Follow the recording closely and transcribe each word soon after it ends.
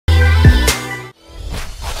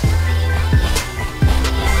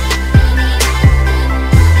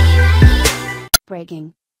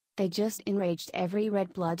groundbreaking. They just enraged every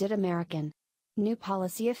red-blooded American. New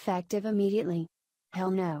policy effective immediately.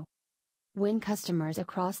 Hell no. When customers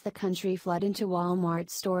across the country flood into Walmart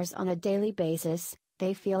stores on a daily basis,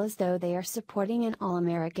 they feel as though they are supporting an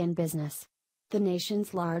all-American business. The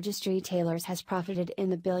nation's largest retailers has profited in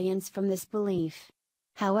the billions from this belief.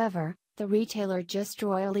 However, the retailer just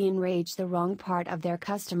royally enraged the wrong part of their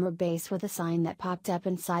customer base with a sign that popped up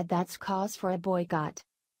inside that's cause for a boycott.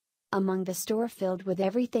 Among the store filled with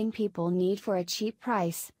everything people need for a cheap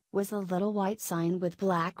price, was a little white sign with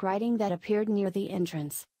black writing that appeared near the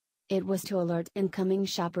entrance. It was to alert incoming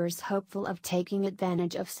shoppers hopeful of taking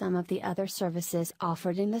advantage of some of the other services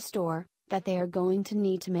offered in the store, that they are going to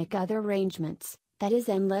need to make other arrangements, that is,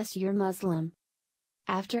 unless you're Muslim.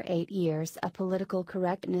 After 8 years of political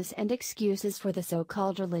correctness and excuses for the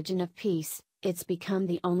so-called religion of peace, it's become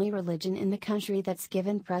the only religion in the country that's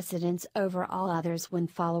given precedence over all others when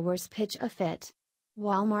followers pitch a fit.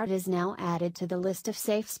 Walmart is now added to the list of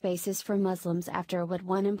safe spaces for Muslims after what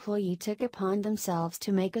one employee took upon themselves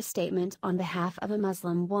to make a statement on behalf of a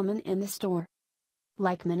Muslim woman in the store.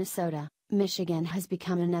 Like Minnesota, Michigan has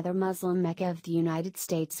become another Muslim Mecca of the United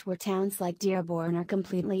States, where towns like Dearborn are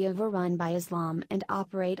completely overrun by Islam and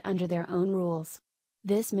operate under their own rules.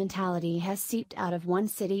 This mentality has seeped out of one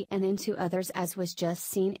city and into others, as was just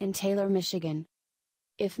seen in Taylor, Michigan.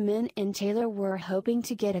 If men in Taylor were hoping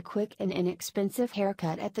to get a quick and inexpensive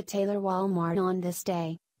haircut at the Taylor Walmart on this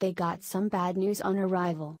day, they got some bad news on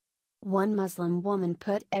arrival. One Muslim woman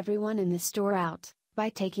put everyone in the store out by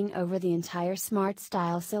taking over the entire Smart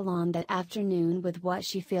Style salon that afternoon with what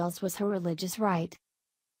she feels was her religious right.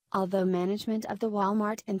 Although management of the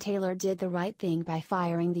Walmart and Taylor did the right thing by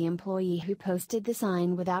firing the employee who posted the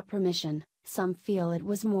sign without permission, some feel it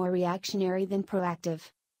was more reactionary than proactive.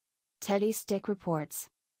 Teddy Stick reports.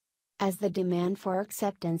 As the demand for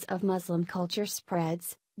acceptance of Muslim culture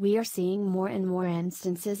spreads, we are seeing more and more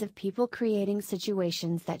instances of people creating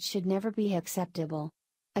situations that should never be acceptable.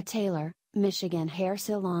 A Taylor, Michigan hair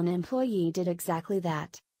salon employee did exactly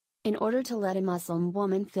that. In order to let a Muslim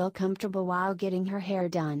woman feel comfortable while getting her hair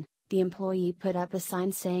done, the employee put up a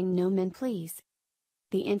sign saying "No men please."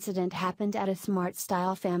 The incident happened at a Smart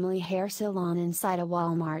Style family hair salon inside a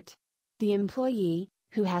Walmart. The employee,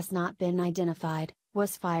 who has not been identified,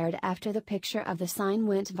 was fired after the picture of the sign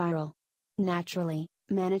went viral. Naturally,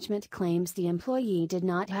 management claims the employee did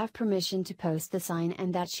not have permission to post the sign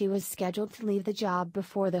and that she was scheduled to leave the job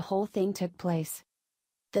before the whole thing took place.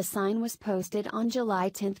 The sign was posted on July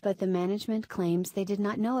 10, but the management claims they did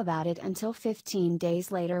not know about it until 15 days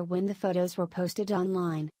later when the photos were posted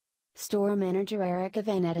online. Store manager Eric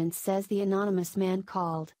Van Etten says the anonymous man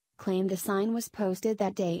called, claimed the sign was posted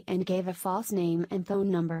that day and gave a false name and phone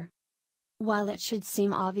number. While it should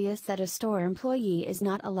seem obvious that a store employee is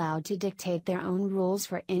not allowed to dictate their own rules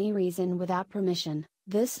for any reason without permission,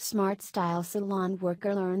 this Smart Style salon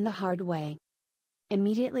worker learned the hard way.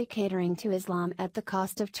 Immediately catering to Islam at the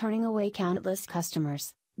cost of turning away countless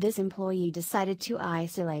customers, this employee decided to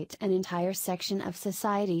isolate an entire section of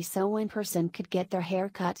society so one person could get their hair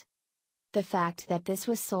cut. The fact that this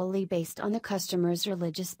was solely based on the customer's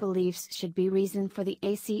religious beliefs should be reason for the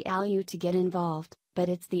ACLU to get involved, but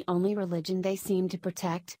it's the only religion they seem to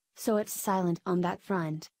protect, so it's silent on that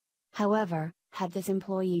front. However, had this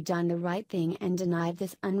employee done the right thing and denied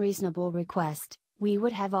this unreasonable request, we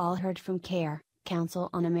would have all heard from CARE, Council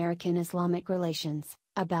on American Islamic Relations,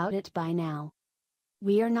 about it by now.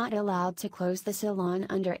 We are not allowed to close the salon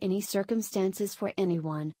under any circumstances for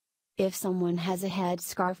anyone. If someone has a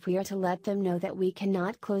headscarf, we are to let them know that we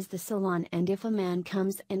cannot close the salon, and if a man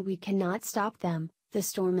comes and we cannot stop them, the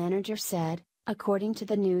store manager said, according to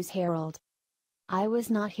the News Herald. I was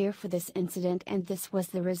not here for this incident, and this was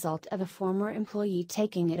the result of a former employee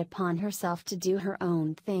taking it upon herself to do her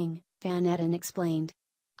own thing, Van Etten explained.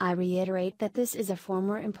 I reiterate that this is a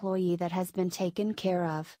former employee that has been taken care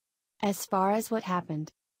of. As far as what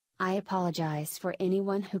happened, I apologize for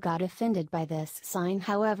anyone who got offended by this sign.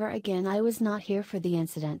 However, again, I was not here for the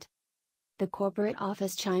incident. The corporate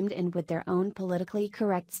office chimed in with their own politically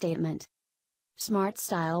correct statement. Smart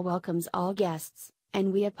Style welcomes all guests,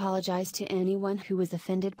 and we apologize to anyone who was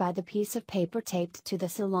offended by the piece of paper taped to the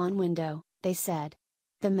salon window, they said.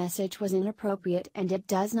 The message was inappropriate and it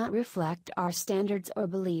does not reflect our standards or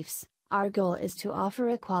beliefs. Our goal is to offer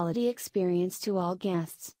a quality experience to all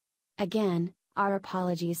guests. Again, our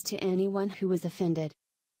apologies to anyone who was offended.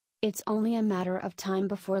 It's only a matter of time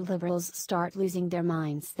before liberals start losing their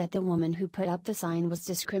minds that the woman who put up the sign was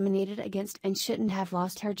discriminated against and shouldn't have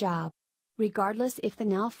lost her job. Regardless if the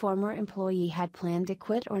now former employee had planned to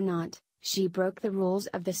quit or not, She broke the rules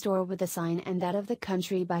of the store with the sign and that of the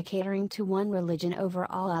country by catering to one religion over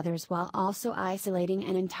all others while also isolating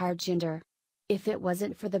an entire gender. If it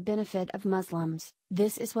wasn't for the benefit of Muslims,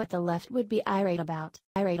 this is what the left would be irate about.